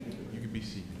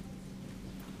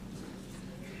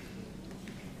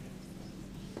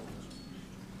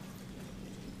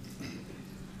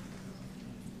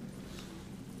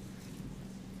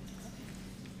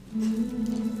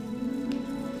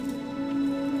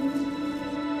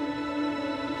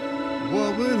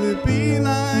What will it be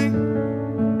like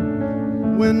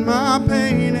when my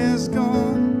pain is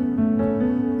gone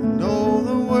and all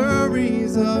the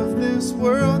worries of this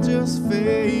world just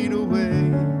fade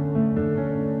away?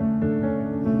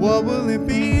 What will it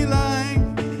be like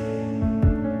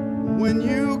when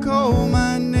you call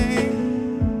my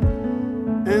name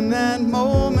and that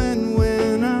moment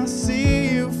when I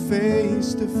see you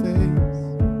face to face?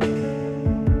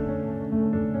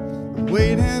 I'm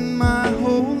waiting my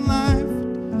whole life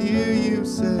to hear you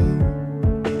say,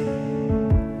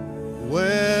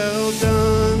 well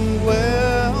done,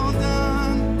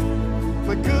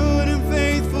 my good and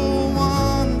faithful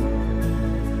one.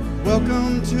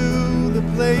 Welcome to the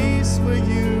place where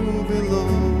you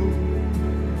belong.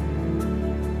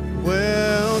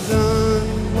 Well done,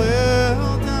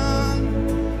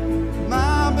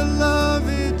 my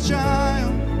beloved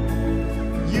child.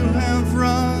 You have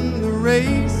run the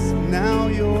race, now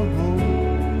you're home.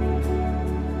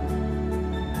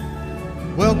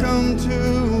 Welcome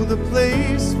to the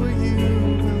place where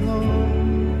you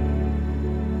belong.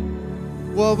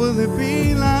 What will it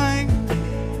be like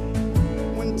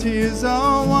when tears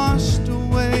are washed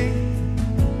away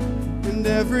and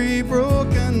every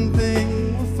broken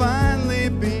thing will finally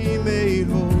be made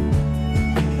whole?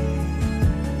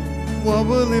 What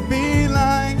will it be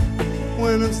like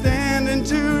when I'm standing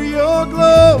to your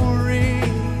glory,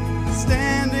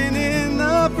 standing in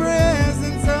the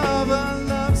presence of a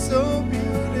love so beautiful?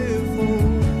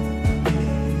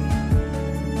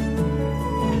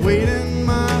 Waiting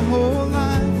my whole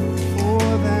life for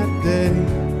that day,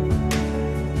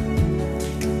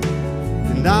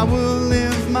 and I will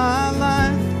live my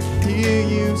life to hear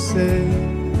you say,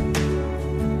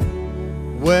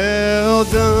 well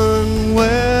done,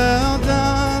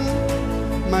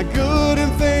 my good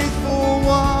and faithful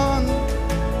one.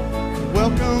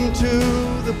 Welcome to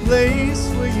the place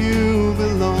where you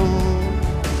belong.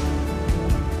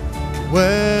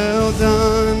 Well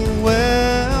done,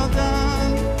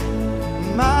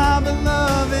 my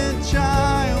beloved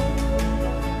child.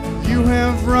 You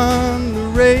have run the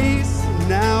race,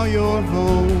 now you're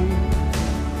home.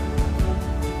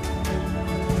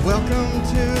 Welcome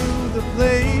to the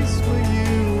place where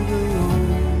you belong.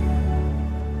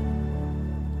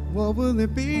 What will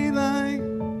it be like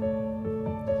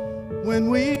when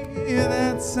we hear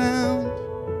that sound?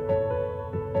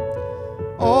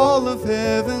 All of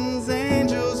heaven's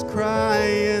angels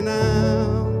crying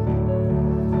out.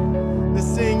 They're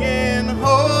singing,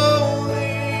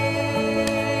 holy,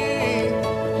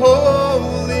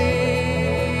 holy,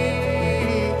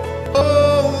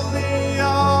 holy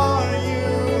are you,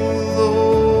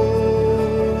 Lord.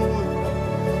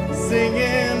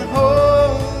 Singing,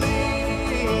 holy,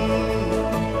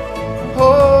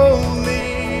 holy,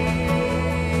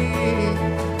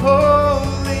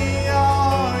 holy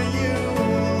are you,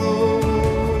 Lord.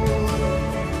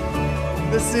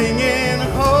 They're singing,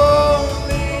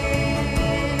 holy,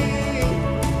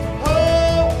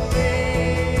 holy,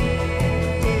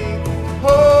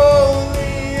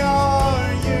 holy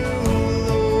are you,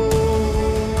 Lord.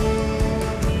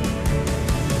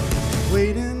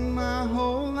 Waiting my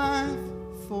whole life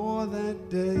for that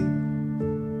day,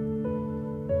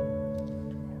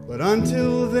 but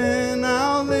until then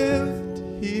I'll live to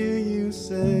hear you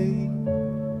say,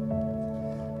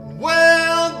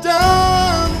 well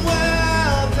done,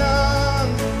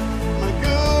 my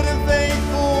good and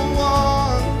faithful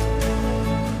one.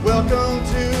 Welcome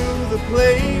to the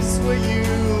place where you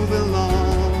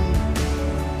belong.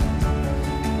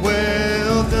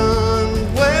 Well done,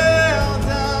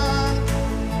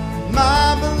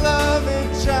 my beloved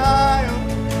child.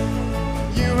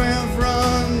 You have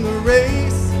run the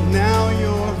race, now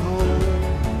you're home.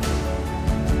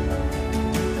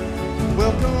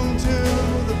 Welcome to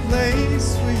the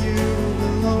place where you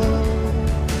belong.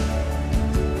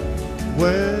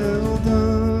 Well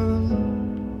done.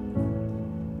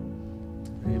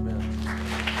 Amen.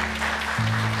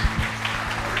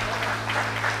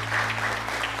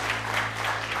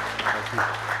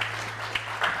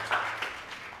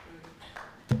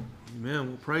 Amen.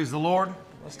 Well, praise the Lord.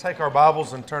 Let's take our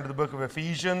Bibles and turn to the book of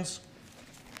Ephesians.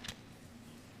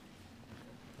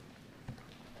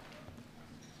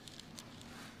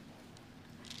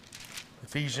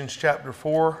 Ephesians chapter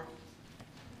 4.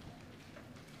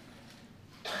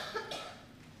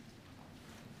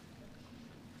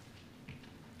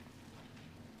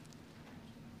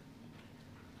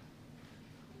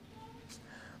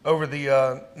 Over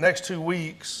the next 2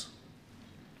 weeks,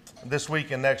 this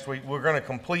week and next week, we're going to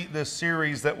complete this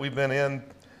series that we've been in,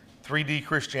 3D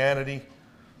Christianity.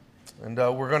 And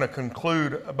we're going to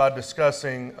conclude by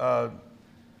discussing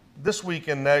this week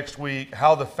and next week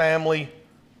how the family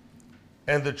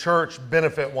and the church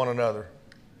benefit one another.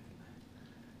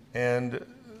 And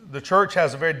the church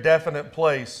has a very definite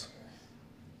place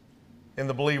in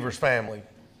the believer's family.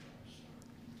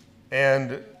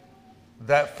 And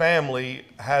that family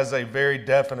has a very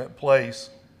definite place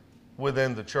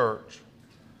within the church.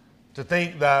 To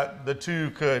think that the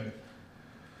two could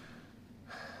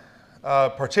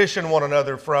partition one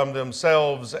another from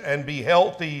themselves and be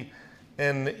healthy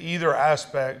in either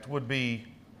aspect would be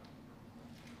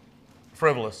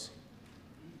frivolous.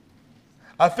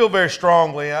 I feel very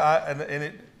strongly,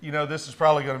 this is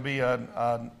probably going to be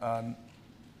a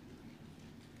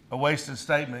wasted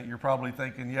statement. You're probably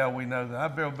thinking, yeah, we know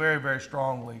that. I feel very, very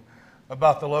strongly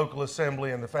about the local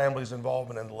assembly and the family's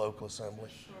involvement in the local assembly.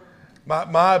 Sure.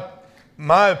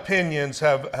 My opinions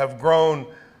have grown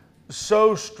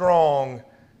so strong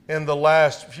in the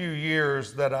last few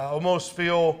years that I almost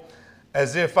feel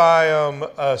as if I am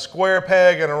a square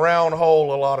peg in a round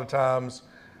hole a lot of times,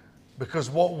 because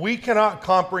what we cannot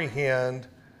comprehend,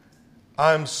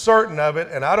 I'm certain of it,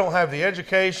 and I don't have the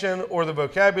education or the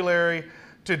vocabulary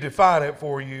to define it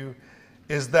for you,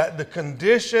 is that the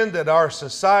condition that our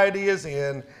society is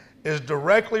in is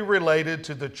directly related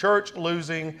to the church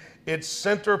losing its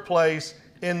center place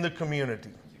in the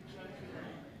community.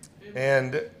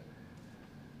 And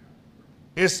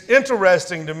it's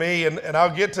interesting to me, and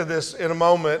I'll get to this in a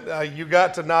moment. You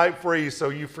got tonight free, so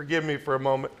you forgive me for a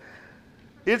moment.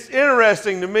 It's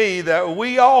interesting to me that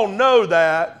we all know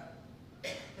that,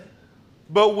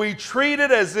 but we treat it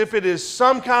as if it is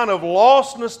some kind of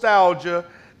lost nostalgia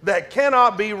that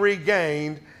cannot be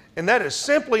regained, and that is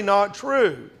simply not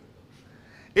true.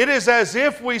 It is as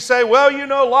if we say, well, you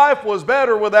know, life was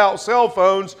better without cell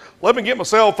phones. Let me get my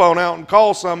cell phone out and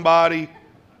call somebody,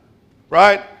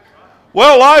 right?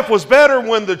 Well, life was better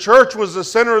when the church was the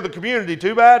center of the community.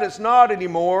 Too bad it's not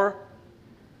anymore.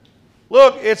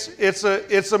 Look, it's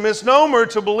a misnomer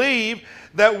to believe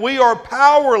that we are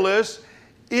powerless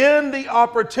in the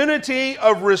opportunity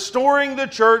of restoring the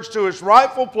church to its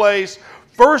rightful place,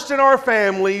 first in our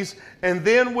families and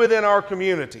then within our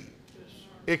community.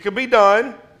 It could be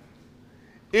done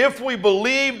if we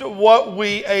believed what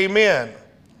we amen.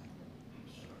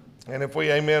 And if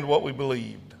we amen what we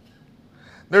believed.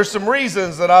 There's some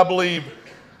reasons that I believe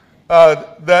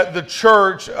that the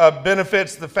church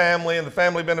benefits the family and the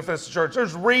family benefits the church.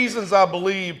 There's reasons I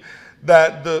believe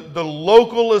that the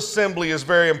local assembly is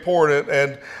very important.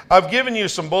 And I've given you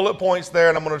some bullet points there,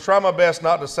 and I'm going to try my best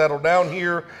not to settle down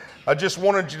here. I just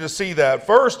wanted you to see that.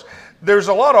 First, there's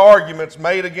a lot of arguments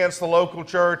made against the local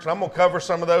church, and I'm going to cover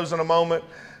some of those in a moment.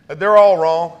 They're all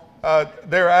wrong.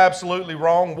 They're absolutely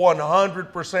wrong,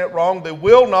 100% wrong. They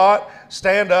will not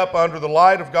stand up under the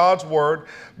light of God's Word.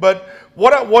 But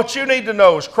what you need to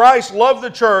know is Christ loved the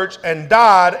church and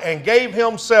died and gave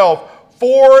Himself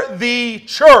for the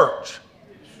church.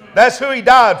 That's who He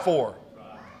died for.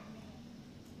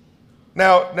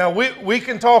 Now we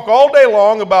can talk all day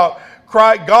long about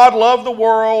Christ, God loved the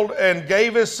world and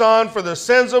gave His Son for the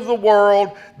sins of the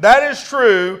world. That is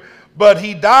true, but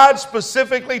He died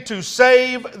specifically to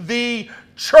save the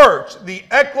church, the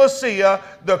ecclesia,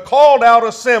 the called out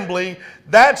assembly.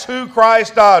 That's who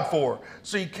Christ died for.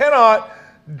 So you cannot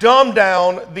dumb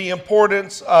down the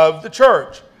importance of the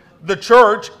church. The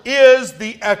church is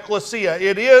the ecclesia.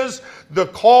 It is the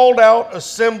called out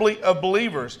assembly of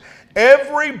believers.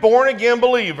 Every born again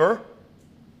believer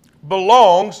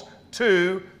belongs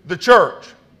to the church.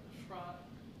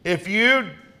 If you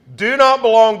do not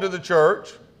belong to the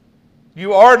church,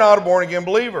 you are not a born again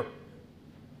believer.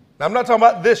 Now, I'm not talking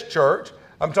about this church.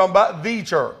 I'm talking about the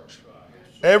church.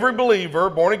 Every believer,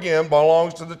 born again,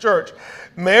 belongs to the church.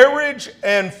 Marriage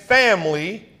and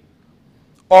family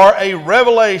are a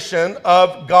revelation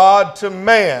of God to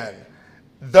man.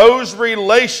 Those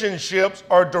relationships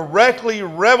are directly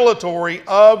revelatory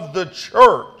of the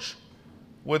church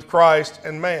with Christ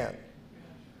and man.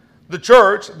 The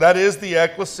church, that is the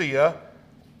ecclesia,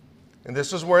 and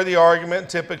this is where the argument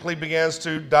typically begins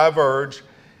to diverge,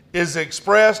 is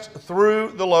expressed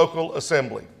through the local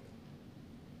assembly.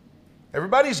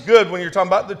 Everybody's good when you're talking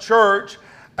about the church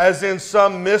as in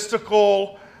some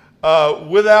mystical,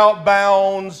 without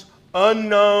bounds,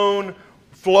 unknown,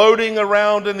 floating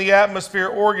around in the atmosphere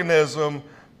organism,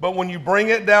 but when you bring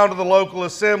it down to the local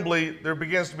assembly, there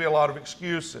begins to be a lot of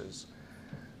excuses.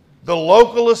 The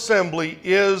local assembly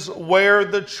is where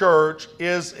the church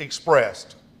is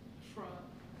expressed.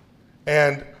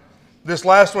 And this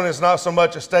last one is not so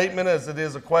much a statement as it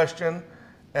is a question,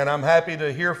 and I'm happy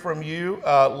to hear from you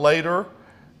later,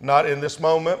 not in this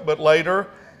moment, but later.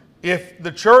 If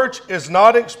the church is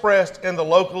not expressed in the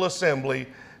local assembly,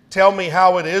 tell me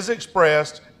how it is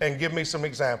expressed, and give me some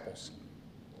examples.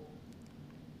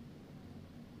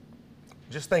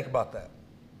 Just think about that.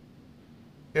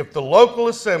 If the local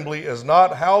assembly is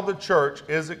not how the church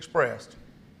is expressed,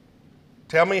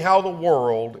 tell me how the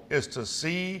world is to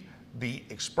see the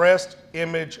expressed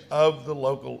image of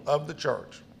the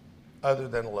church other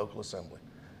than a local assembly.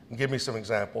 And give me some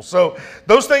examples. So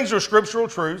those things are scriptural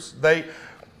truths. They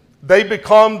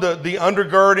become the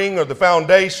undergirding or the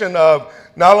foundation of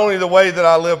not only the way that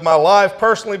I live my life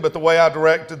personally, but the way I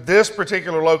direct this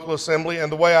particular local assembly and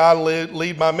the way I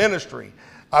lead my ministry.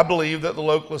 I believe that the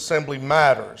local assembly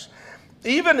matters.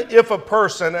 Even if a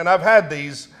person, and I've had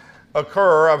these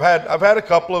occur, I've had a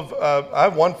couple of, I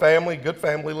have one family, good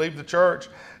family, leave the church,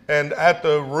 and at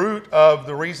the root of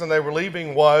the reason they were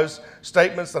leaving was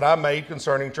statements that I made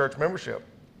concerning church membership.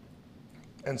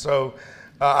 And so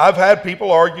I've had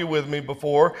people argue with me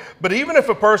before, but even if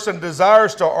a person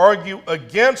desires to argue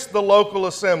against the local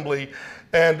assembly,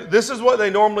 and this is what they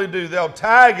normally do, they'll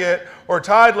tag it or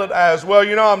title it as, well,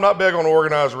 you know, I'm not big on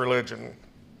organized religion.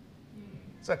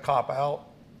 Is that cop-out?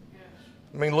 Yes.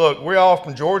 I mean, look, we're all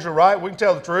from Georgia, right? We can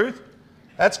tell the truth.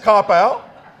 That's cop-out.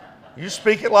 You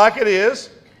speak it like it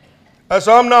is.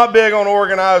 So I'm not big on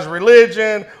organized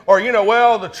religion, or, you know,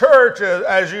 well, the church,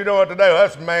 as you know it today,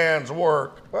 that's man's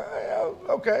work. Well,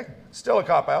 okay, still a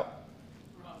cop-out.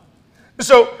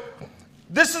 So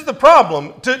this is the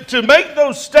problem. To make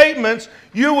those statements,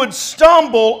 you would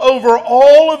stumble over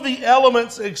all of the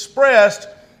elements expressed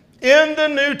in the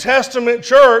New Testament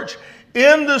church,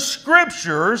 in the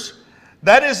Scriptures.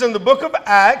 That is in the book of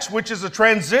Acts, which is a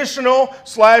transitional /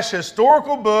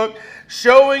 historical book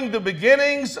showing the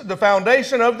beginnings, the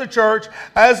foundation of the church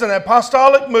as an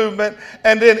apostolic movement,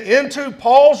 and then into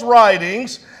Paul's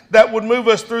writings that would move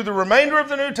us through the remainder of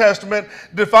the New Testament,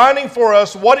 defining for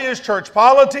us what is church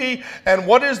polity and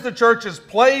what is the church's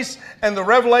place and the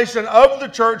revelation of the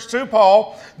church to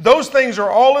Paul. Those things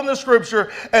are all in the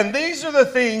Scripture, and these are the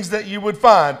things that you would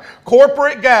find.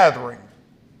 Corporate gathering,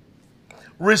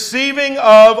 receiving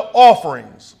of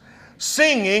offerings,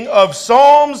 singing of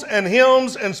psalms and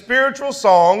hymns and spiritual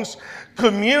songs,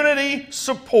 community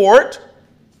support,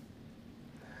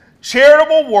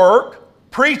 charitable work,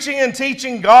 preaching and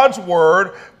teaching God's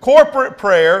Word, corporate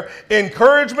prayer,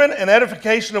 encouragement and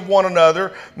edification of one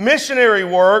another, missionary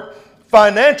work,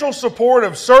 financial support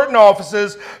of certain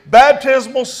offices,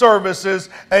 baptismal services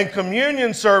and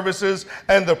communion services,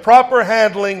 and the proper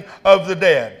handling of the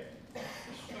dead.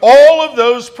 All of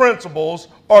those principles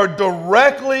are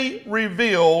directly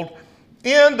revealed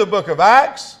in the book of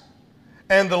Acts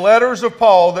and the letters of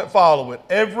Paul that follow it.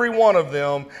 Every one of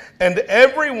them. And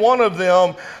every one of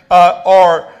them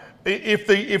are,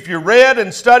 if you read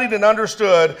and studied and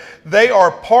understood, they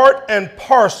are part and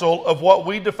parcel of what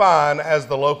we define as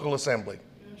the local assembly.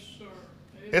 Yes, sir.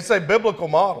 It's a biblical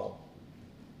model.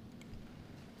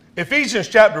 Ephesians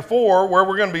chapter 4, where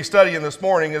we're going to be studying this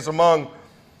morning, is among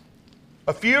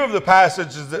a few of the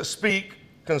passages that speak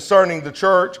concerning the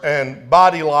church and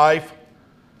body life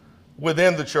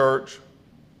within the church.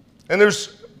 And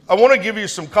I want to give you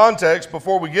some context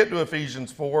before we get to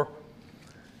Ephesians 4.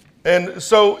 And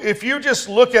so if you just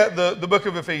look at the book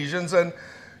of Ephesians, and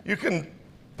you can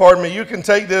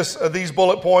take these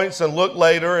bullet points and look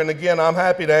later. And again, I'm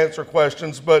happy to answer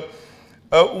questions. But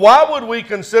why would we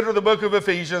consider the book of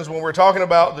Ephesians when we're talking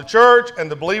about the church and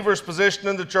the believer's position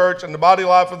in the church and the body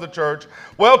life of the church?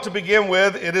 Well, to begin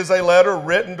with, it is a letter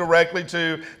written directly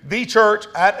to the church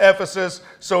at Ephesus,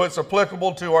 so it's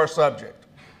applicable to our subject.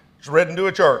 It's written to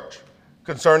a church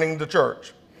concerning the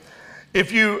church.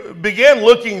 If you begin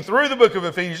looking through the book of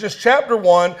Ephesians, chapter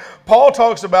 1, Paul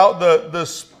talks about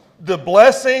the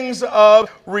blessings of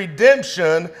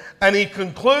redemption, and he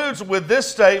concludes with this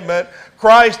statement: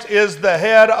 Christ is the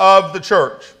head of the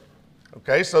church.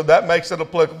 Okay, so that makes it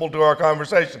applicable to our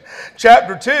conversation.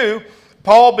 Chapter 2,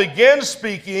 Paul begins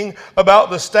speaking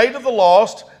about the state of the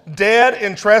lost, dead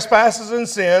in trespasses and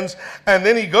sins, and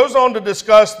then he goes on to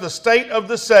discuss the state of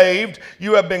the saved.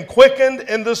 You have been quickened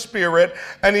in the Spirit,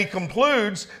 and he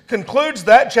concludes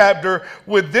that chapter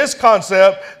with this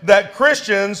concept that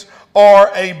Christians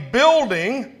are a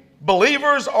building.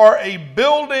 Believers are a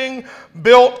building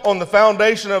built on the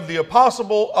foundation of the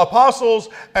apostles,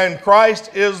 and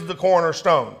Christ is the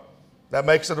cornerstone. That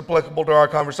makes it applicable to our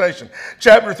conversation.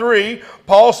 Chapter 3,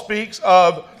 Paul speaks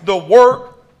of the work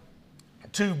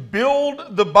to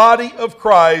build the body of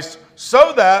Christ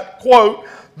so that, quote,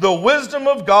 the wisdom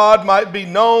of God might be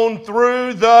known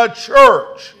through the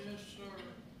church. Yes,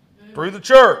 sir. Through the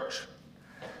church.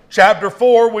 Chapter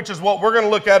 4, which is what we're going to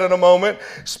look at in a moment,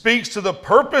 speaks to the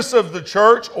purpose of the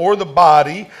church or the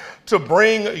body, to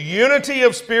bring unity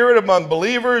of spirit among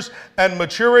believers and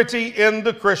maturity in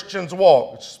the Christian's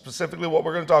walk, which is specifically what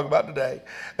we're going to talk about today.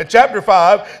 In chapter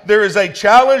 5, there is a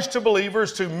challenge to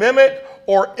believers to mimic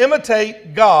or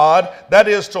imitate God, that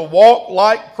is, to walk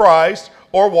like Christ,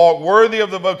 or walk worthy of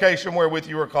the vocation wherewith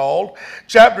you are called.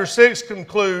 Chapter 6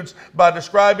 concludes by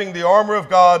describing the armor of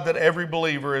God that every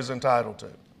believer is entitled to.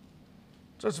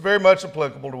 So it's very much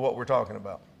applicable to what we're talking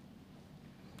about.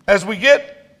 As we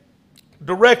get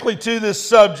directly to this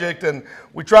subject and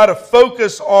we try to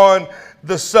focus on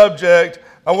the subject,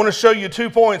 I want to show you 2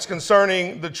 points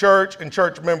concerning the church and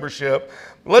church membership.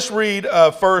 Let's read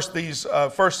first these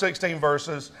first 16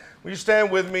 verses. Will you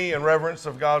stand with me in reverence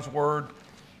of God's word?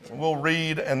 We'll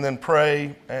read and then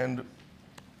pray and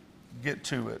get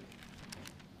to it.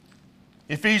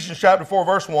 Ephesians chapter 4,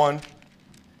 verse 1.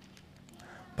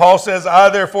 Paul says, I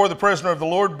therefore, the prisoner of the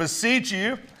Lord, beseech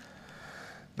you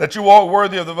that you walk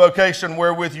worthy of the vocation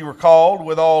wherewith you were called,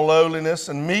 with all lowliness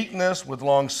and meekness, with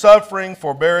long suffering,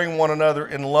 forbearing one another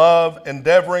in love,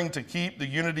 endeavoring to keep the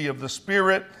unity of the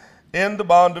Spirit in the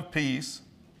bond of peace.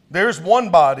 There is one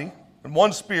body and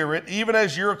one Spirit, even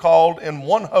as you are called in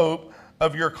one hope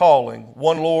of your calling,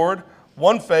 one Lord,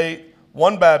 one faith,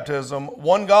 one baptism,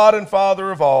 one God and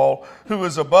Father of all, who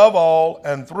is above all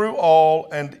and through all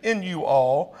and in you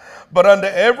all. But unto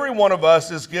every one of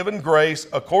us is given grace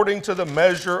according to the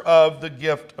measure of the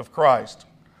gift of Christ.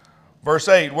 Verse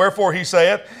 8, wherefore he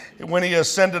saith, when he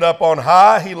ascended up on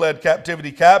high, he led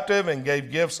captivity captive and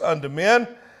gave gifts unto men.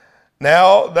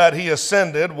 Now that he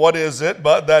ascended, what is it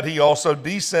but that he also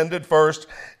descended first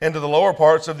into the lower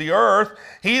parts of the earth?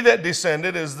 He that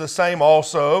descended is the same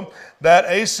also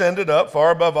that ascended up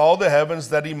far above all the heavens,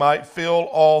 that he might fill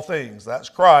all things. That's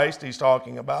Christ he's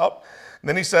talking about. And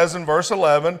then he says in verse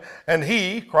 11, and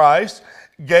he, Christ,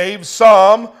 gave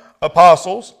some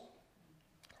apostles,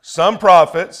 some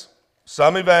prophets,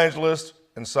 some evangelists,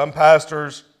 and some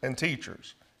pastors and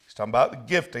teachers. He's talking about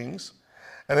the giftings.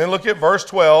 And then look at verse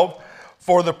 12.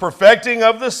 For the perfecting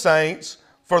of the saints,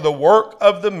 for the work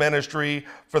of the ministry,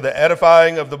 for the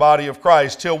edifying of the body of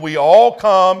Christ, till we all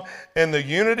come in the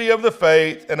unity of the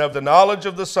faith and of the knowledge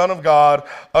of the Son of God,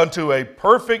 unto a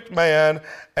perfect man,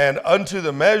 and unto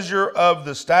the measure of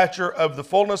the stature of the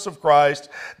fullness of Christ,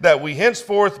 that we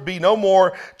henceforth be no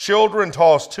more children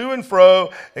tossed to and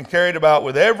fro, and carried about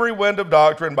with every wind of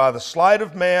doctrine by the sleight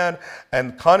of man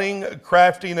and cunning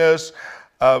craftiness,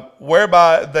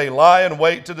 whereby they lie in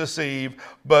wait to deceive,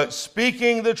 but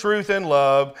speaking the truth in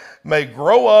love, may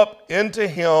grow up into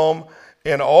him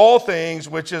in all things,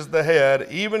 which is the head,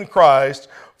 even Christ,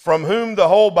 from whom the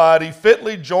whole body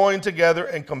fitly joined together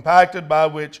and compacted, by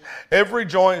which every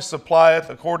joint supplieth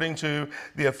according to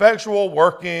the effectual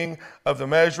working of the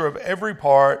measure of every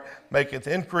part, maketh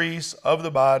increase of the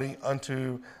body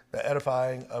unto the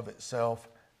edifying of itself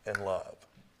in love.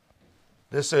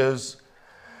 This is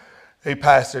a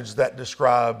passage that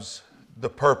describes the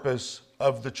purpose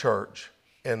of the church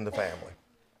in the family.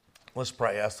 Let's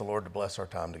pray. Ask the Lord to bless our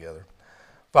time together.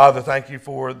 Father, thank you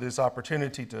for this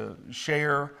opportunity to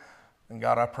share. And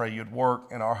God, I pray you'd work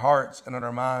in our hearts and in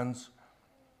our minds.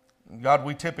 And God,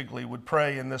 we typically would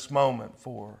pray in this moment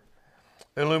for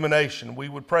illumination. We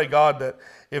would pray, God, that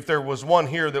if there was one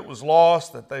here that was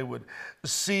lost, that they would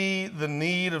see the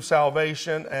need of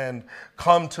salvation and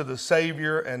come to the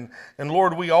Savior. And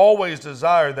Lord, we always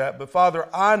desire that. But Father,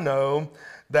 I know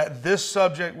that this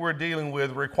subject we're dealing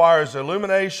with requires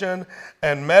illumination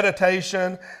and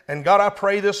meditation. And God, I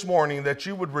pray this morning that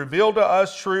you would reveal to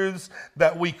us truths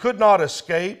that we could not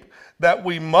escape, that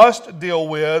we must deal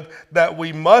with, that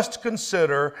we must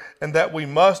consider, and that we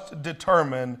must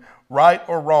determine right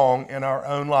or wrong in our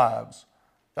own lives.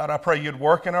 God, I pray you'd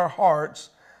work in our hearts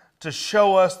to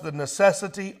show us the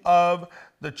necessity of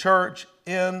the church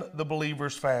in the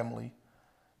believer's family.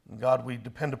 And God, we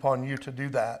depend upon you to do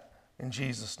that. In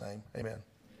Jesus' name, amen.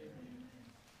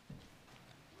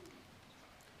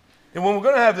 And when we're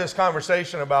going to have this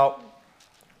conversation about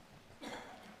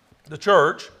the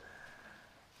church,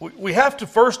 we have to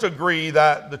first agree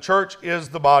that the church is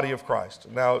the body of Christ.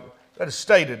 Now, that is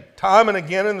stated time and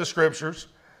again in the Scriptures.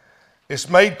 It's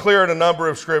made clear in a number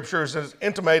of Scriptures and it's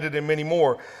intimated in many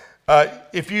more.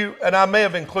 And I may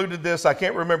have included this, I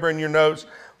can't remember in your notes,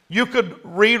 you could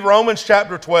read Romans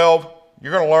chapter 12.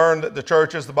 You're going to learn that the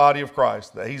church is the body of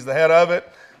Christ, that he's the head of it,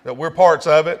 that we're parts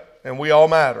of it, and we all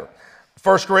matter.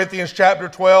 1 Corinthians chapter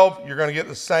 12, you're going to get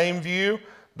the same view.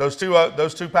 Those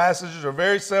two passages are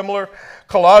very similar.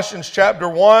 Colossians chapter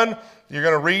 1, you're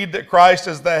going to read that Christ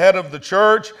is the head of the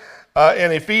church.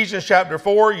 in Ephesians chapter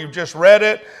 4. You've just read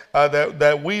it,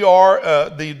 that we are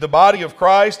the body of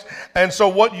Christ. And so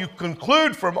what you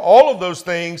conclude from all of those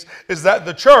things is that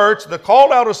the church, the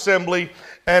called out assembly,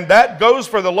 and that goes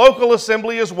for the local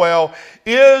assembly as well,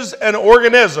 is an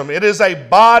organism. It is a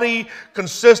body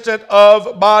consistent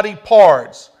of body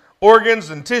parts, organs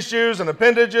and tissues and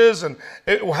appendages, and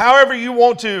however you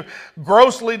want to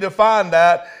grossly define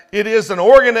that. It is an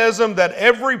organism that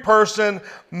every person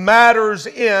matters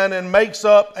in and makes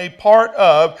up a part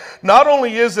of. Not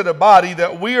only is it a body,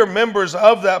 that we are members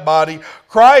of that body,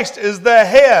 Christ is the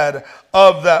head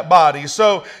of that body.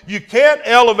 So you can't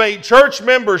elevate church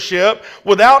membership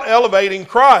without elevating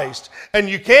Christ. And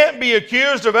you can't be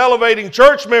accused of elevating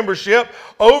church membership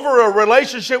over a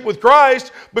relationship with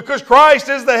Christ, because Christ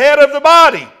is the head of the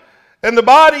body. And the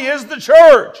body is the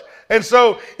church. And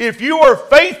so if you are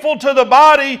faithful to the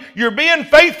body, you're being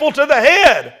faithful to the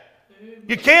head.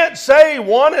 You can't say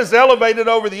one is elevated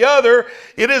over the other.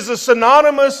 It is a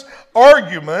synonymous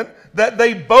argument that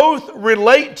they both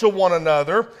relate to one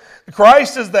another.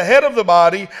 Christ is the head of the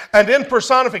body, and in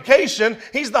personification,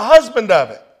 He's the husband of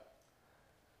it.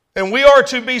 And we are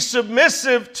to be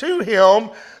submissive to Him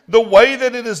the way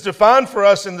that it is defined for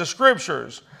us in the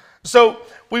Scriptures. So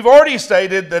we've already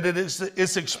stated that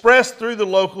it's expressed through the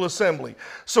local assembly.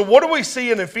 So what do we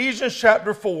see in Ephesians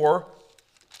chapter 4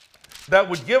 that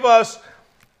would give us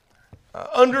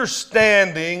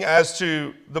understanding as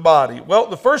to the body? Well,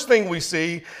 the first thing we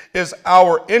see is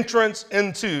our entrance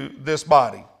into this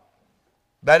body.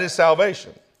 That is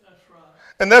salvation.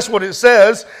 And that's what it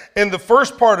says in the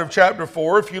first part of chapter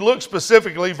 4. If you look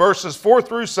specifically, verses 4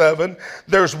 through 7,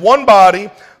 there's one body,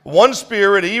 one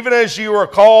Spirit, even as you are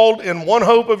called in one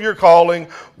hope of your calling,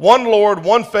 one Lord,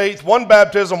 one faith, one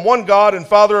baptism, one God and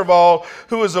Father of all,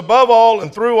 who is above all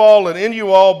and through all and in you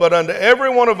all, but unto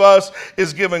every one of us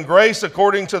is given grace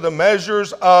according to the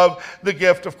measures of the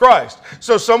gift of Christ.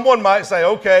 So someone might say,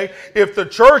 okay, if the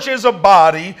church is a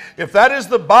body, if that is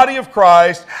the body of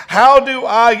Christ, how do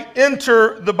I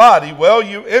enter the body? Well,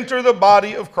 you enter the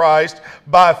body of Christ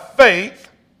by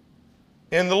faith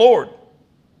in the Lord.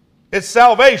 It's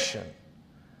salvation.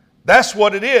 That's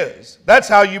what it is. That's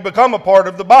how you become a part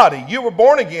of the body. You were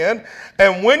born again,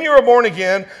 and when you are born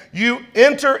again, you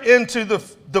enter into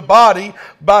the body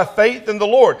by faith in the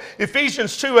Lord.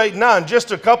 Ephesians 2:8-9,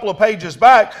 just a couple of pages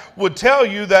back, would tell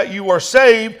you that you are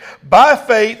saved by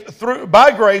faith,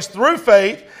 by grace, through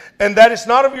faith, and that it's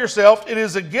not of yourself, it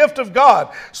is a gift of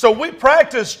God. So we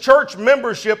practice church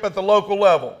membership at the local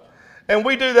level, and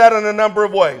we do that in a number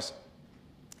of ways.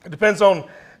 It depends on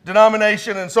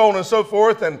denomination and so on and so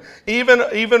forth, and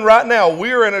even right now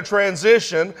we're in a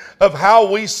transition of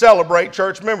how we celebrate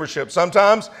church membership.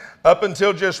 Sometimes, up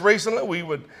until just recently,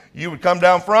 you would come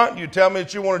down front, you'd tell me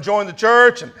that you want to join the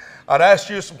church, and I'd ask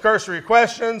you some cursory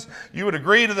questions. You would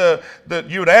agree to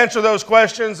you would answer those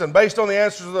questions, and based on the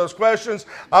answers to those questions,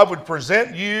 I would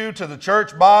present you to the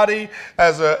church body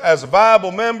as a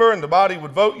viable member, and the body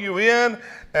would vote you in,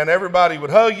 and everybody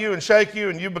would hug you and shake you,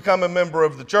 and you become a member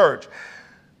of the church.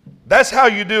 That's how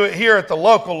you do it here at the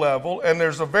local level, and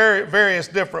there's various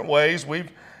different ways.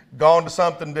 We've gone to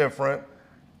something different.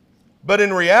 But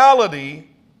in reality,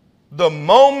 the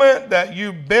moment that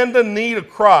you bend the knee to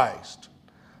Christ,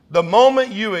 the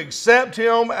moment you accept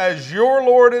Him as your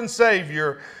Lord and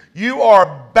Savior, you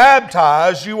are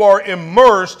baptized, you are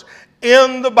immersed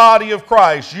in the body of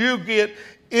Christ. You get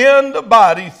in the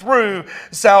body through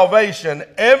salvation.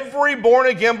 Every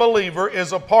born-again believer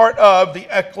is a part of the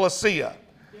ecclesia.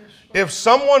 If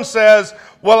someone says,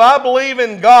 well, I believe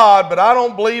in God, but I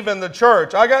don't believe in the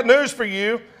church, I got news for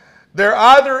you. They're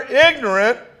either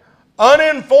ignorant,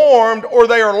 uninformed, or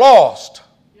they are lost.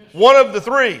 One of the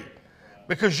three.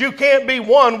 Because you can't be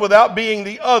one without being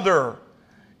the other.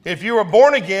 If you are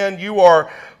born again, you are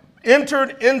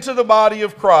entered into the body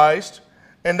of Christ,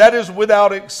 and that is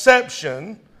without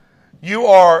exception. You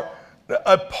are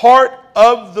a part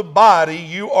of the body.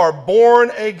 You are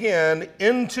born again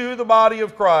into the body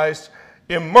of Christ,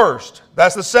 immersed.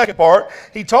 That's the second part.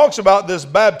 He talks about this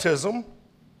baptism.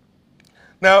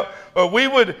 Now,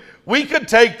 we could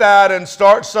take that and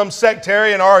start some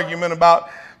sectarian argument about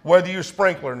whether you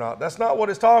sprinkle or not. That's not what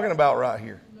it's talking about right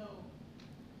here. No.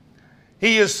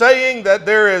 He is saying that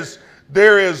there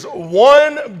is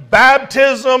one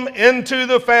baptism into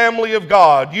the family of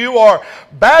God. You are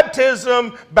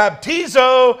baptism,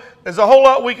 baptizo. There's a whole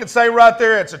lot we could say right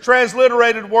there. It's a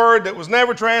transliterated word that was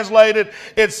never translated.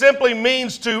 It simply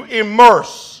means to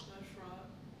immerse.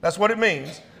 That's what it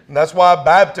means. And that's why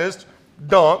Baptists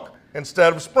dunk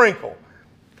instead of sprinkle.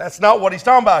 That's not what he's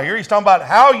talking about here. He's talking about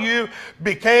how you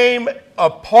became a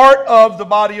part of the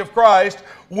body of Christ.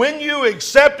 When you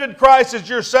accepted Christ as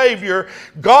your Savior,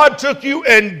 God took you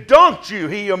and dunked you.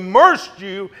 He immersed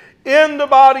you in the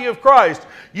body of Christ.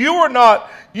 You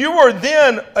were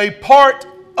then a part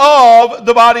of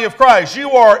the body of Christ.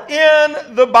 You are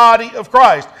in the body of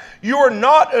Christ. You are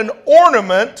not an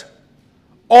ornament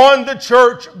on the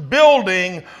church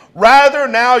building. Rather,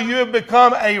 now you have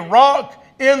become a rock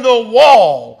in the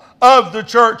wall of the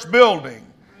church building.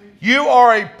 You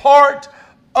are a part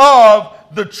of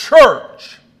the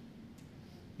church.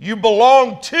 You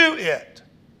belong to it.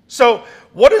 So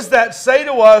what does that say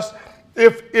to us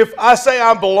if I say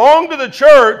I belong to the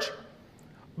church,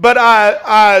 but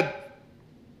I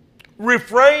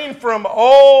refrain from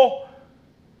all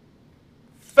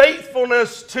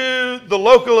faithfulness to the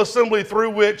local assembly through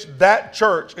which that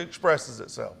church expresses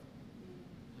itself?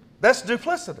 That's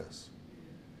duplicitous.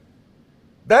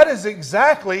 That is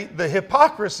exactly the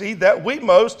hypocrisy that we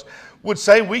most would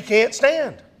say we can't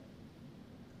stand.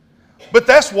 But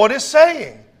that's what it's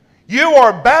saying. You're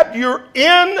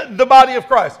in the body of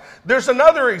Christ. There's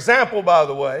another example, by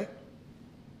the way.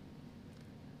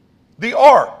 The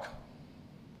ark.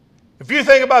 If you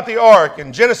think about the ark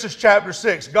in Genesis chapter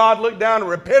 6, God looked down and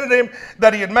repented him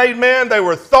that he had made man.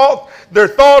 Their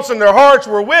thoughts and their hearts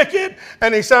were wicked.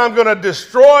 And he said, I'm going to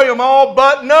destroy them all.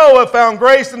 But Noah found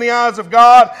grace in the eyes of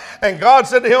God. And God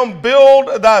said to him,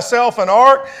 build thyself an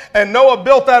ark. And Noah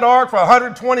built that ark for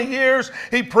 120 years.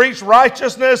 He preached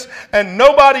righteousness. And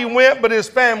nobody went but his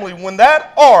family. When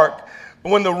that ark,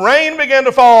 when the rain began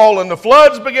to fall and the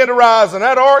floods began to rise and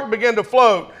that ark began to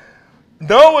float,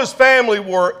 Noah's family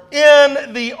were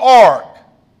in the ark.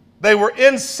 They were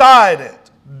inside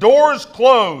it. Doors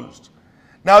closed.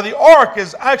 Now the ark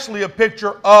is actually a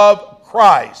picture of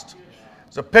Christ.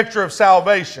 It's a picture of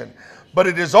salvation. But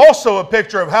it is also a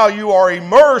picture of how you are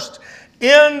immersed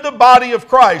in the body of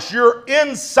Christ. You're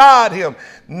inside him.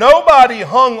 Nobody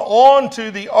hung on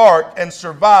to the ark and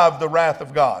survived the wrath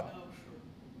of God.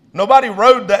 Nobody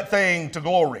rode that thing to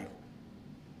glory.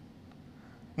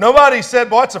 Nobody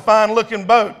said, well, it's a fine looking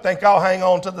boat. Think I'll hang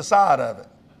on to the side of it.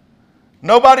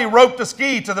 Nobody roped a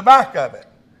ski to the back of it.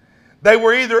 They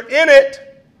were either in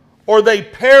it or they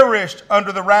perished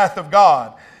under the wrath of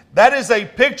God. That is a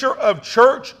picture of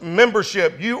church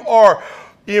membership. You are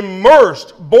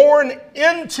immersed, born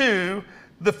into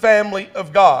the family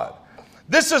of God.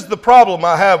 This is the problem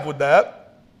I have with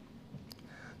that.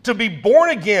 To be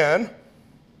born again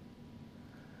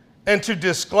and to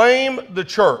disclaim the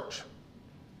church,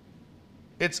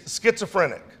 it's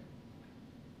schizophrenic.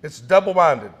 It's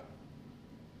double-minded.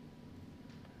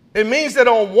 It means that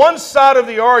on one side of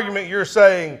the argument you're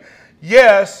saying,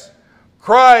 yes,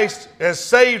 Christ has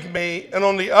saved me, and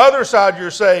on the other side you're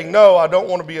saying, no, I don't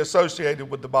want to be associated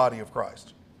with the body of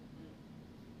Christ.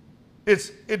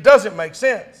 It doesn't make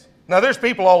sense. Now there's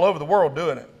people all over the world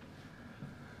doing it.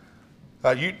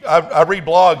 I read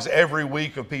blogs every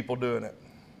week of people doing it.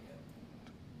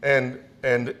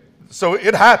 And so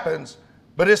it happens.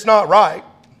 But it's not right.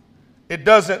 It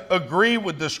doesn't agree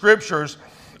with the Scriptures.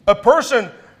 A person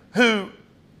who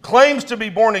claims to be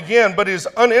born again but is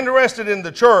uninterested in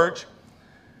the church,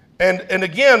 and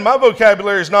again, my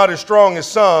vocabulary is not as strong as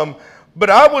some, but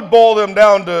I would boil them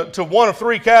down to one of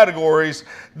three categories.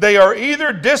 They are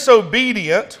either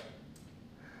disobedient,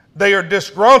 they are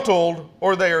disgruntled,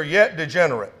 or they are yet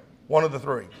degenerate. One of the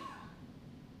three.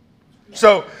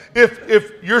 So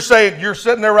if you're saying, you're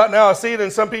sitting there right now, I see it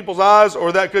in some people's eyes,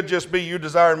 or that could just be you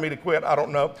desiring me to quit. I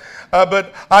don't know.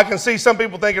 But I can see some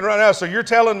people thinking right now, so you're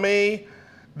telling me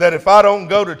that if I don't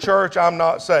go to church, I'm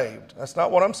not saved. That's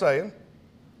not what I'm saying.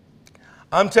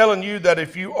 I'm telling you that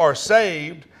if you are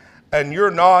saved and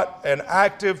you're not an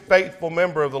active, faithful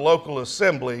member of the local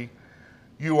assembly,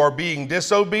 you are being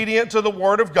disobedient to the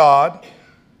Word of God.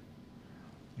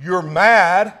 You're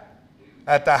mad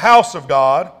at the house of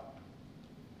God,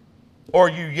 or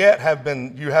you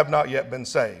have not yet been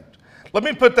saved. Let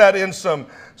me put that in some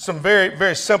very,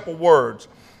 very simple words.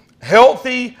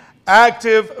 Healthy,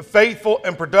 active, faithful,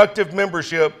 and productive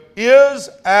membership is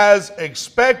as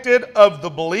expected of the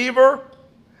believer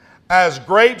as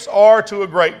grapes are to a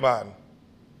grapevine.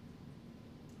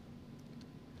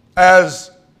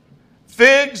 As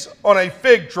figs on a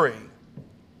fig tree.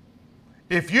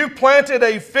 If you planted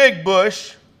a fig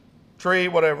bush, tree,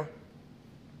 whatever,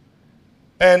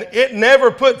 and it never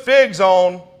put figs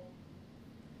on,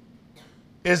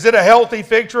 is it a healthy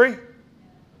fig tree?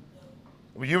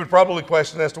 Well, you would probably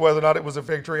question as to whether or not it was a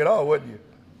fig tree at all, wouldn't you?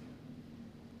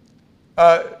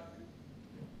 Have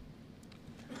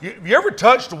you ever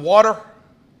touched water?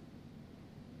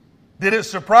 Did it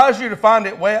surprise you to find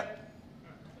it wet?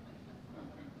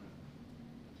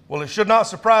 Well, it should not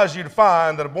surprise you to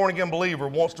find that a born-again believer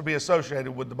wants to be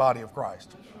associated with the body of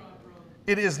Christ.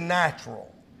 It is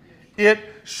natural. It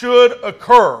should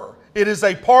occur. It is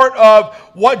a part of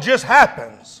what just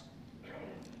happens.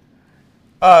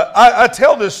 I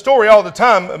tell this story all the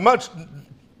time, much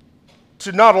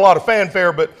to not a lot of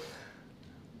fanfare, but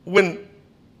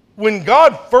when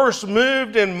God first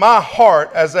moved in my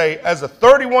heart as a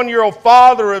 31-year-old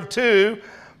father of two,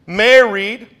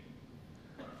 married,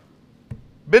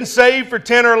 been saved for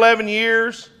 10 or 11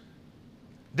 years,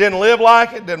 didn't live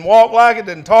like it, didn't walk like it,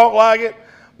 didn't talk like it.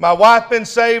 My wife been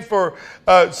saved for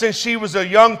since she was a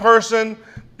young person.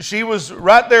 She was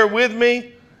right there with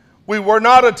me. We were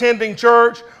not attending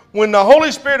church. When the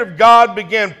Holy Spirit of God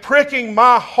began pricking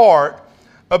my heart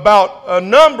about a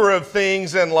number of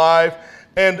things in life,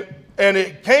 and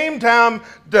it came time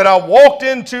that I walked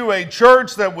into a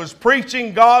church that was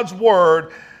preaching God's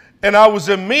Word, and I was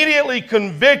immediately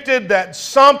convicted that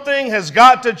something has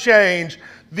got to change.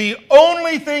 The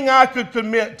only thing I could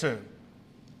commit to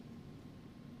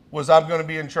was I'm going to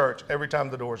be in church every time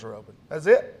the doors are open. That's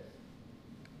it.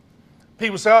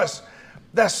 People say, oh,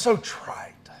 that's so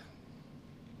trite.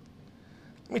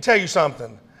 Let me tell you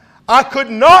something. I could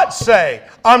not say,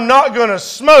 I'm not going to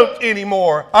smoke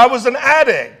anymore. I was an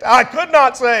addict. I could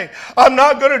not say, I'm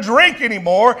not going to drink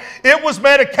anymore. It was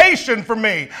medication for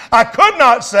me. I could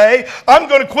not say, I'm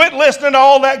going to quit listening to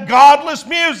all that godless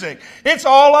music. It's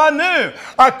all I knew.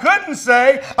 I couldn't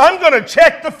say, I'm going to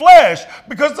check the flesh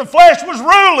because the flesh was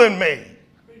ruling me.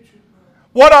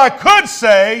 What I could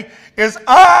say is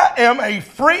I am a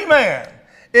free man,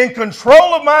 in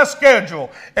control of my schedule,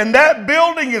 and that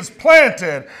building is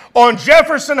planted on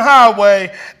Jefferson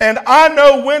Highway, and I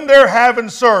know when they're having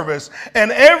service.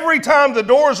 And every time the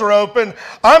doors are open,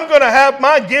 I'm going to have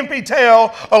my gimpy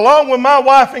tail along with my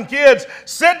wife and kids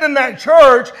sitting in that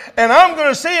church, and I'm going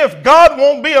to see if God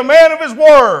won't be a man of His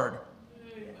Word.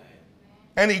 Amen.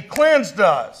 And He cleansed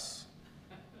us,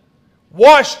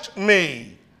 washed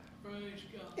me,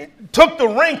 it took the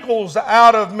wrinkles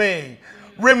out of me,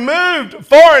 removed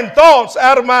foreign thoughts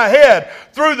out of my head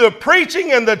through the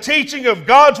preaching and the teaching of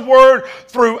God's Word,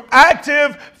 through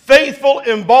active, faithful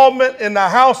involvement in the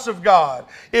house of God.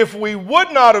 If we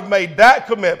would not have made that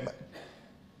commitment,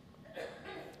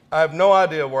 I have no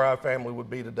idea where our family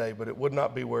would be today, but it would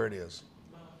not be where it is.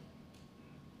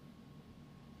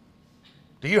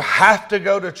 Do you have to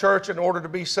go to church in order to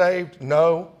be saved?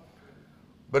 No.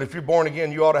 But if you're born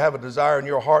again, you ought to have a desire in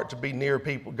your heart to be near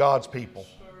people, God's people.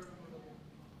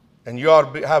 And you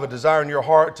ought to have a desire in your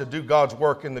heart to do God's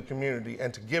work in the community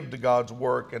and to give to God's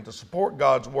work and to support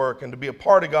God's work and to be a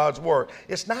part of God's work.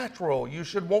 It's natural. You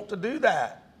should want to do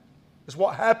that. It's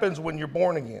what happens when you're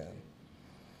born again.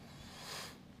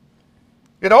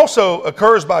 It also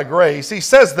occurs by grace. He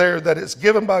says there that it's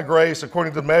given by grace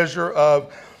according to the measure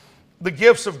of the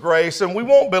gifts of grace. And we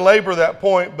won't belabor that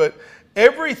point, but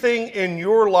everything in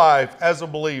your life as a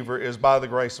believer is by the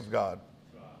grace of God.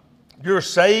 You're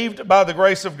saved by the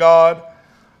grace of God.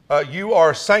 You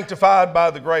are sanctified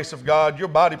by the grace of God. Your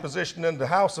body position in the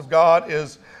house of God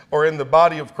is, or in the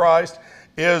body of Christ,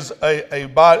 is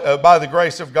by the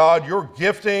grace of God. Your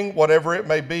gifting, whatever it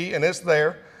may be, and it's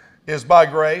there, is by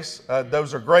grace.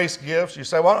 Those are grace gifts. You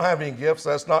say, well, I don't have any gifts.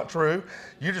 That's not true.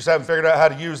 You just haven't figured out how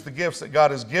to use the gifts that God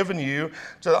has given you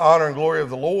to the honor and glory of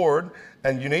the Lord,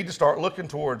 and you need to start looking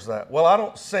towards that. Well, I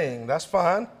don't sing. That's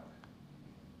fine.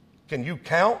 Can you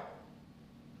count?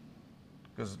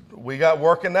 Because we got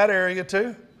work in that area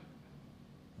too.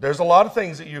 There's a lot of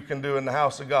things that you can do in the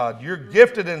house of God. You're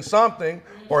gifted in something,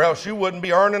 or else you wouldn't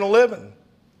be earning a living.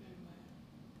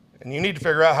 And you need to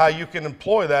figure out how you can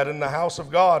employ that in the house of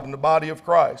God, in the body of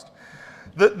Christ.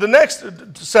 The next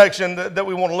section that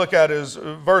we want to look at is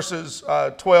verses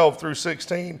 12 through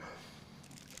 16.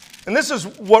 And this is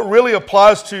what really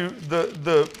applies to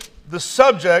the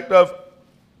subject of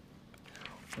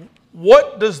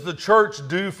what does the church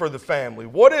do for the family?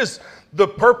 What is the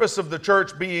purpose of the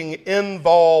church being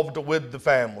involved with the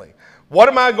family? What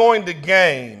am I going to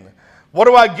gain? What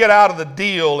do I get out of the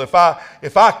deal if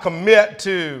I commit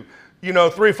to,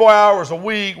 3-4 hours a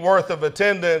week worth of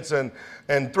attendance and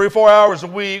 3-4 hours a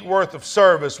week worth of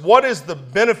service? What is the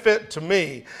benefit to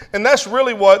me? And that's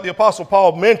really what the Apostle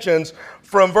Paul mentions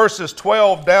from verses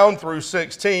 12 down through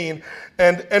 16.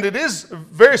 And it is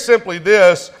very simply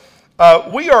this.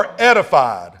 We are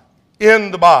edified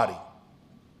in the body.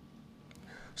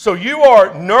 So you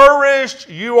are nourished,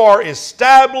 you are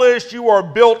established, you are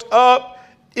built up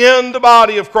in the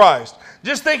body of Christ.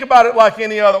 Just think about it like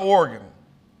any other organ.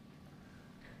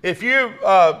 If you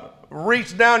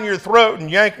reached down your throat and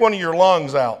yanked one of your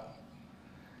lungs out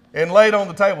and laid on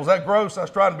the table. Is that gross? I was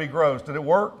trying to be gross. Did it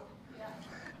work? Yeah.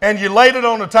 And you laid it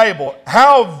on the table.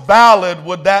 How valid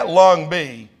would that lung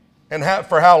be, and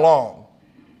for how long?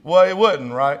 Well, it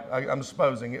wouldn't, right? I'm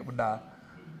supposing it would die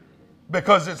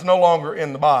because it's no longer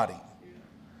in the body.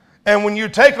 And when you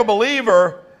take a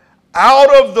believer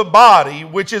out of the body,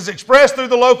 which is expressed through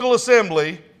the local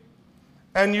assembly,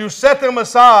 and you set them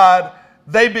aside,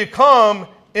 they become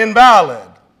invalid.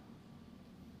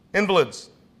 Invalids.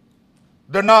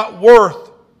 They're not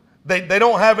worth, they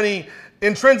don't have any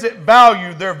intrinsic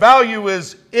value. Their value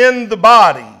is in the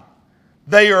body.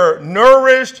 They are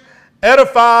nourished,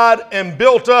 edified, and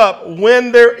built up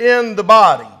when they're in the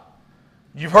body.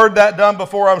 You've heard that done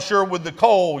before, I'm sure, with the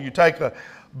coal. You take a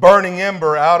burning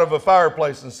ember out of a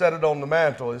fireplace and set it on the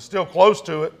mantle. It's still close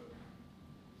to it,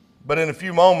 but in a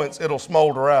few moments it'll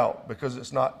smolder out because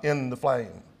it's not in the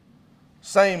flame.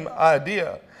 Same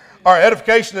idea. Our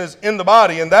edification is in the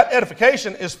body, and that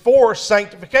edification is for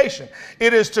sanctification.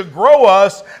 It is to grow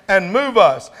us and move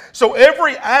us. So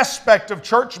every aspect of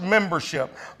church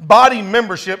membership, body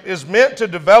membership, is meant to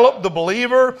develop the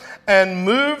believer and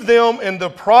move them in the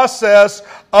process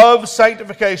of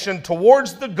sanctification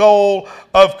towards the goal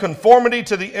of conformity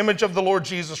to the image of the Lord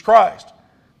Jesus Christ.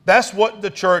 That's what the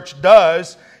church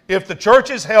does. If the church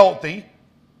is healthy,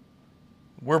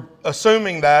 we're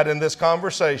assuming that in this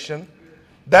conversation,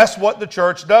 that's what the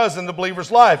church does in the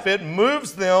believer's life. It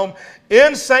moves them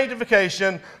in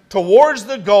sanctification towards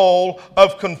the goal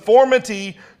of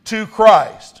conformity to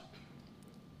Christ.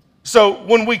 So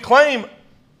when we claim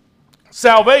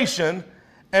salvation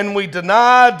and we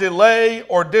deny, delay,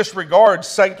 or disregard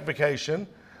sanctification,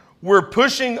 we're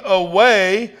pushing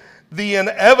away the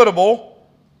inevitable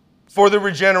for the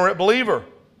regenerate believer.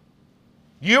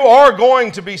 You are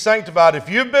going to be sanctified. If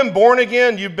you've been born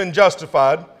again, you've been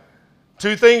justified.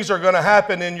 Two things are going to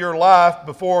happen in your life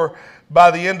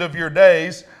by the end of your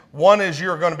days. One is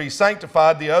you're going to be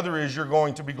sanctified. The other is you're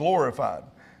going to be glorified.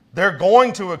 They're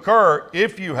going to occur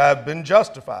if you have been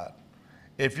justified.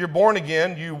 If you're born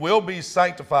again, you will be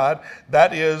sanctified.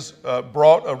 That is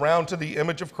brought around to the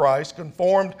image of Christ,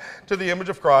 conformed to the image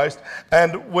of Christ.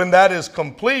 And when that is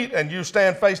complete and you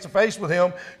stand face to face with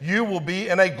Him, you will be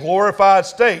in a glorified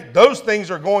state. Those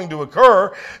things are going to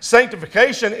occur.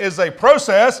 Sanctification is a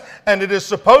process, and it is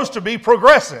supposed to be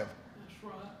progressive.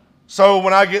 So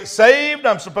when I get saved,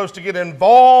 I'm supposed to get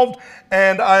involved,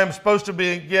 and I am supposed to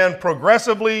begin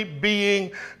progressively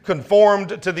being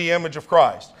conformed to the image of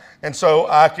Christ. And so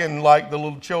I can, like the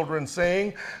little children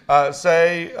sing,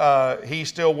 say, He's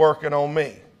still working on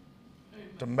me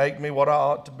to make me what I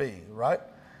ought to be, right?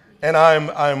 And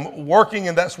I'm working,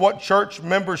 and that's what church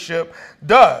membership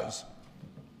does.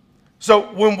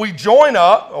 So when we join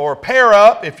up, or pair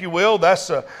up, if you will,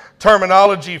 that's a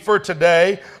terminology for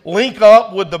today, link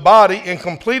up with the body in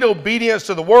complete obedience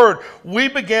to the Word, we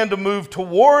begin to move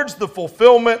towards the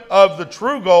fulfillment of the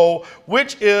true goal,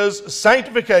 which is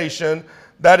sanctification,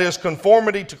 that is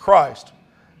conformity to Christ.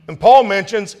 And Paul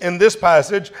mentions in this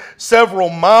passage several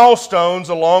milestones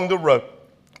along the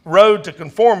road to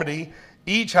conformity.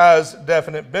 Each has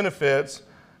definite benefits,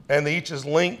 and each is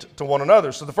linked to one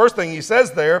another. So the first thing he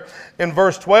says there in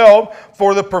verse 12,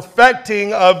 for the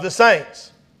perfecting of the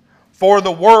saints, for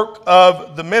the work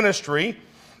of the ministry.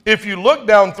 If you look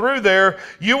down through there,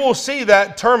 you will see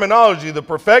that terminology, the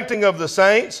perfecting of the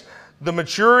saints, the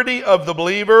maturity of the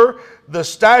believer, the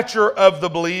stature of the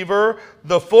believer,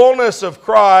 the fullness of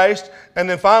Christ, and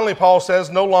then finally Paul says,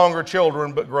 no longer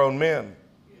children, but grown men.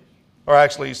 Or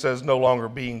actually he says, no longer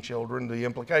being children. The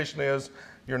implication is,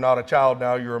 you're not a child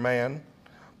now, you're a man.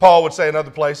 Paul would say in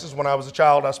other places, when I was a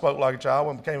child, I spoke like a child.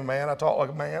 When I became a man, I talked like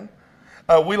a man.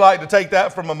 We like to take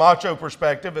that from a macho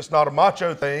perspective. It's not a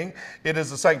macho thing. It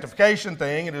is a sanctification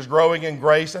thing. It is growing in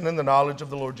grace and in the knowledge of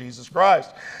the Lord Jesus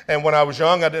Christ. And when I was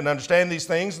young, I didn't understand these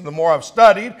things. And the more I've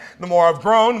studied, the more I've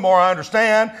grown, the more I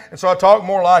understand. And so I talk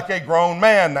more like a grown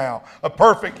man now, a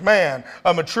perfect man,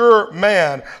 a mature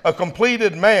man, a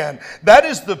completed man. That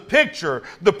is the picture,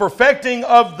 the perfecting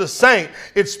of the saint.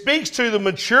 It speaks to the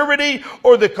maturity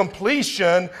or the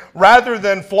completion rather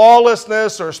than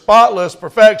flawlessness or spotless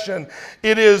perfection.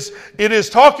 It is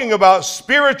talking about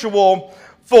spiritual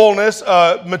fullness,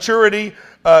 maturity,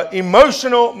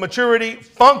 emotional maturity,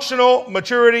 functional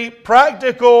maturity,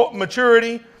 practical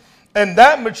maturity, and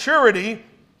that maturity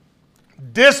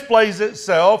displays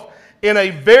itself in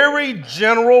a very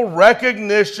general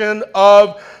recognition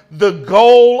of the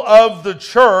goal of the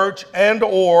church and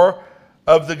or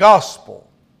of the gospel.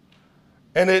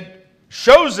 And it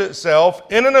shows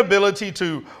itself in an ability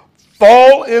to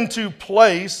fall into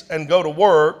place and go to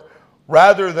work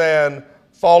rather than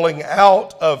falling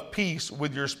out of peace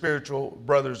with your spiritual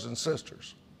brothers and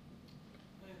sisters.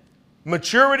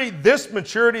 Maturity,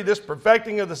 this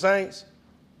perfecting of the saints,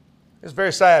 is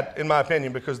very sad in my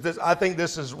opinion, because I think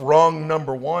this is rung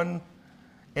number one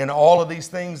in all of these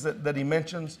things that he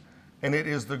mentions, and it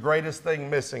is the greatest thing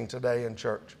missing today in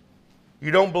church.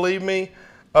 You don't believe me?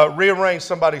 Rearrange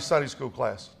somebody's Sunday school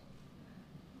class.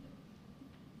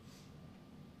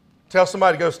 Tell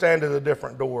somebody to go stand at a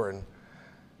different door and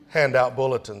hand out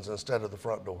bulletins instead of the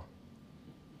front door.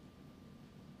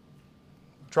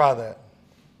 Try that.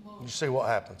 You see what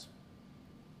happens.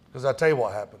 Because I tell you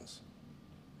what happens.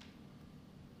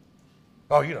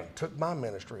 Oh, you done took my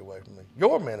ministry away from me.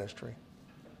 Your ministry.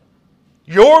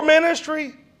 Your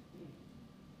ministry?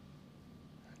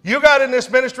 You got in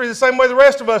this ministry the same way the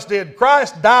rest of us did.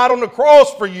 Christ died on the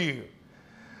cross for you.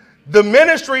 The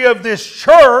ministry of this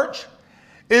church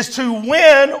is to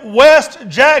win West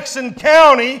Jackson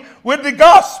County with the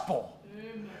gospel.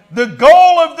 Amen. The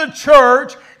goal of the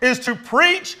church is to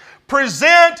preach,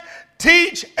 present,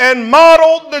 teach, and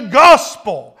model the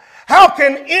gospel. How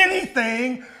can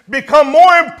anything become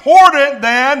more important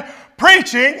than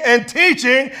preaching and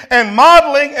teaching and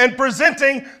modeling and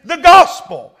presenting the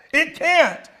gospel? It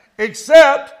can't,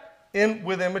 except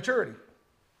with immaturity.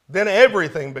 Then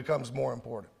everything becomes more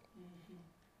important.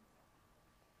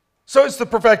 So it's the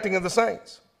perfecting of the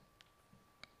saints.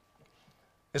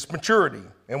 It's maturity,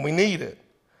 and we need it.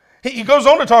 He goes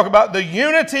on to talk about the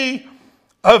unity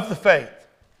of the faith.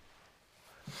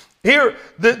 Here,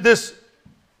 this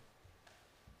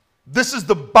is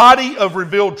the body of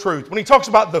revealed truth. When he talks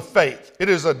about the faith, it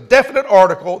is a definite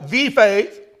article, the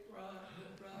faith.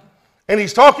 And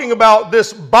he's talking about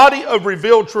this body of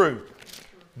revealed truth,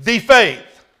 the faith.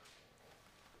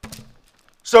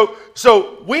 So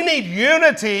we need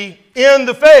unity in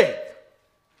the faith.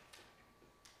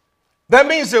 That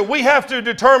means that we have to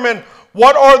determine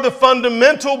what are the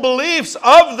fundamental beliefs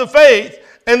of the faith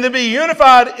and to be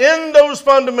unified in those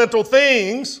fundamental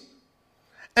things.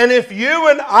 And if you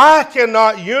and I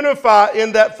cannot unify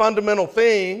in that fundamental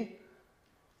thing,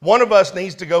 one of us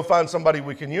needs to go find somebody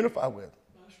we can unify with.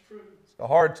 That's true. It's the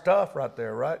hard stuff right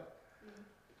there, right? Yeah.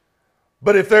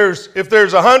 But if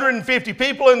there's 150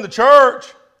 people in the church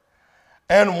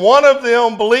and one of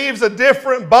them believes a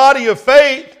different body of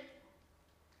faith,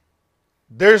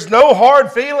 there's no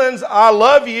hard feelings. I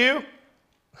love you.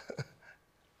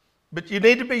 But you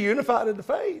need to be unified in the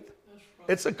faith. Right.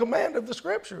 It's a command of the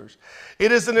Scriptures.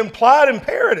 It is an implied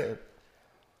imperative.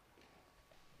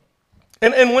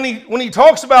 And when he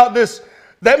talks about this,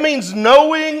 that means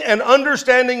knowing and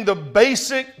understanding the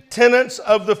basic tenets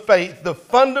of the faith, the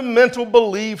fundamental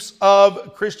beliefs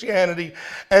of Christianity,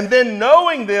 and then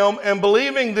knowing them and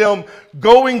believing them,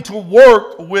 going to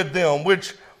work with them,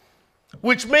 which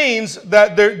means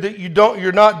that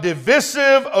you're not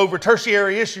divisive over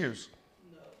tertiary issues.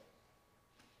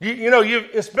 No.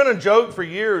 It's been a joke for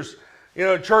years.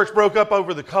 Church broke up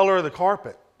over the color of the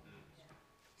carpet.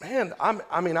 Man,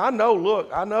 I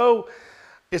know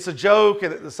it's a joke,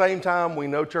 and at the same time, we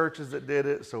know churches that did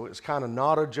it, so it's kind of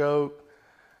not a joke,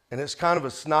 and it's kind of a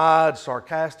snide,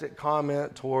 sarcastic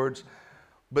comment towards,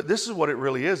 but this is what it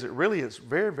really is. It really is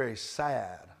very, very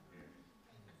sad.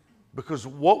 Because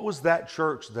what was that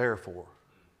church there for?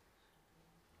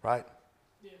 Right?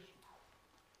 Yes.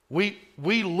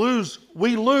 We lose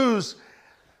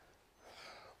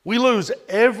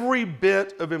every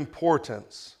bit of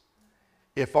importance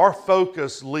if our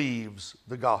focus leaves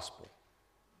the gospel.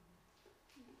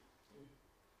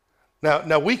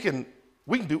 Now we can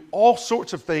do all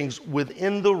sorts of things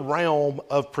within the realm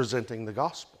of presenting the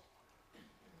gospel.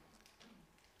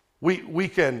 We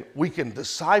can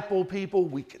disciple people,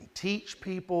 we can teach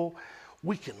people,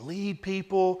 we can lead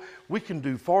people, we can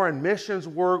do foreign missions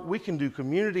work, we can do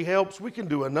community helps, we can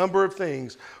do a number of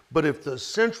things. But if the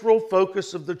central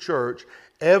focus of the church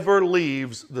ever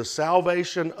leaves the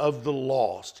salvation of the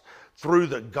lost through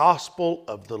the gospel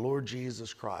of the Lord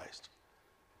Jesus Christ,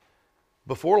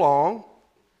 before long,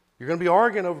 you're going to be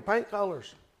arguing over paint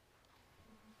colors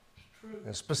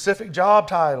and specific job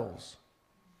titles.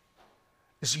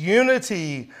 It's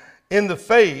unity in the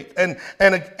faith. And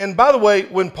by the way,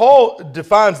 when Paul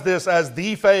defines this as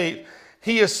the faith,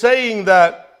 he is saying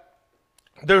that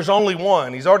there's only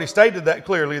one. He's already stated that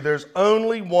clearly. There's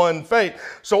only one faith.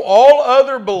 So all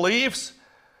other beliefs,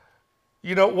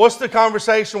 what's the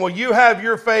conversation? Well, you have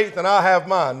your faith and I have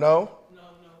mine. No.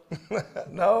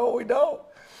 No, we don't.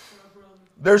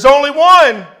 There's only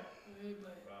one.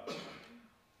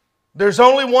 There's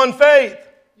only one faith.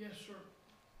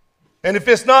 And if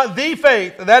it's not the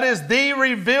faith, that is the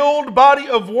revealed body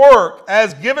of work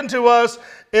as given to us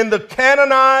in the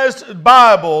canonized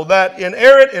Bible, that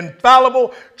inerrant,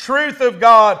 infallible truth of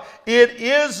God, it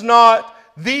is not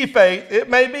the faith. It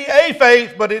may be a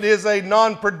faith, but it is a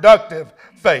non-productive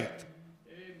faith.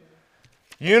 Amen.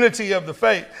 Unity of the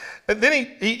faith. And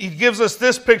then he gives us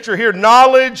this picture here,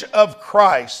 knowledge of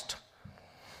Christ.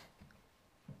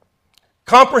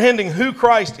 Comprehending who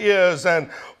Christ is and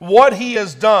what He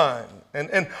has done.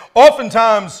 And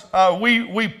oftentimes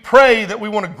we pray that we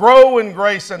want to grow in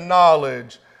grace and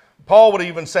knowledge. Paul would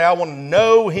even say, I want to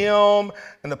know Him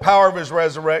and the power of His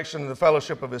resurrection and the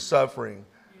fellowship of His suffering.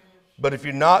 But if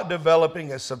you're not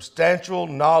developing a substantial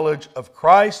knowledge of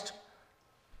Christ,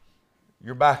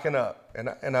 you're backing up. And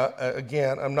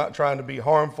again, I'm not trying to be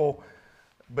harmful,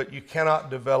 but you cannot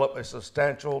develop a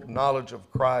substantial knowledge of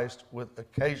Christ with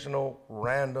occasional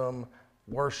random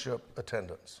worship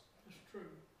attendance.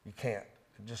 You can't.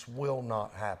 It just will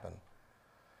not happen.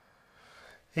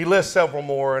 He lists several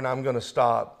more, and I'm going to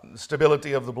stop. The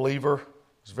stability of the believer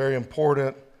is very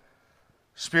important.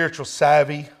 Spiritual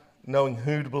savvy, knowing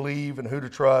who to believe and who to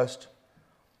trust.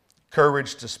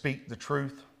 Courage to speak the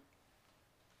truth.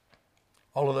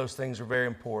 All of those things are very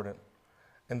important.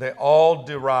 And they all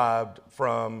derived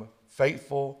from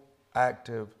faithful,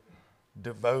 active,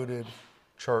 devoted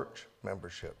church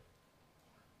membership.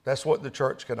 That's what the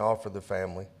church can offer the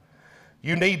family.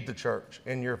 You need the church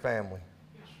in your family.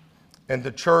 And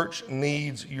the church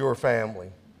needs your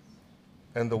family.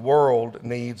 And the world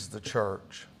needs the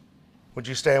church. Would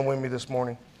you stand with me this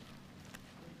morning?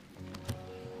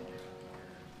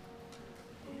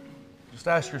 Just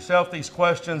ask yourself these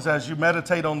questions as you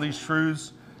meditate on these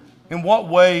truths. In what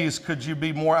ways could you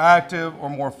be more active or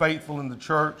more faithful in the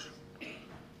church?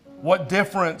 What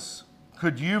difference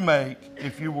could you make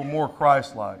if you were more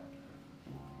Christ-like?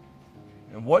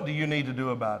 And what do you need to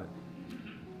do about it?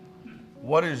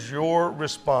 What is your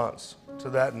response to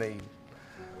that need?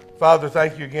 Father,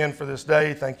 thank you again for this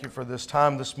day. Thank you for this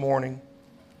time this morning.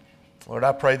 Lord,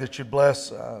 I pray that you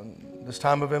bless this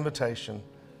time of invitation.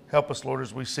 Help us, Lord,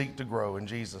 as we seek to grow. In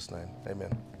Jesus' name,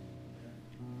 amen.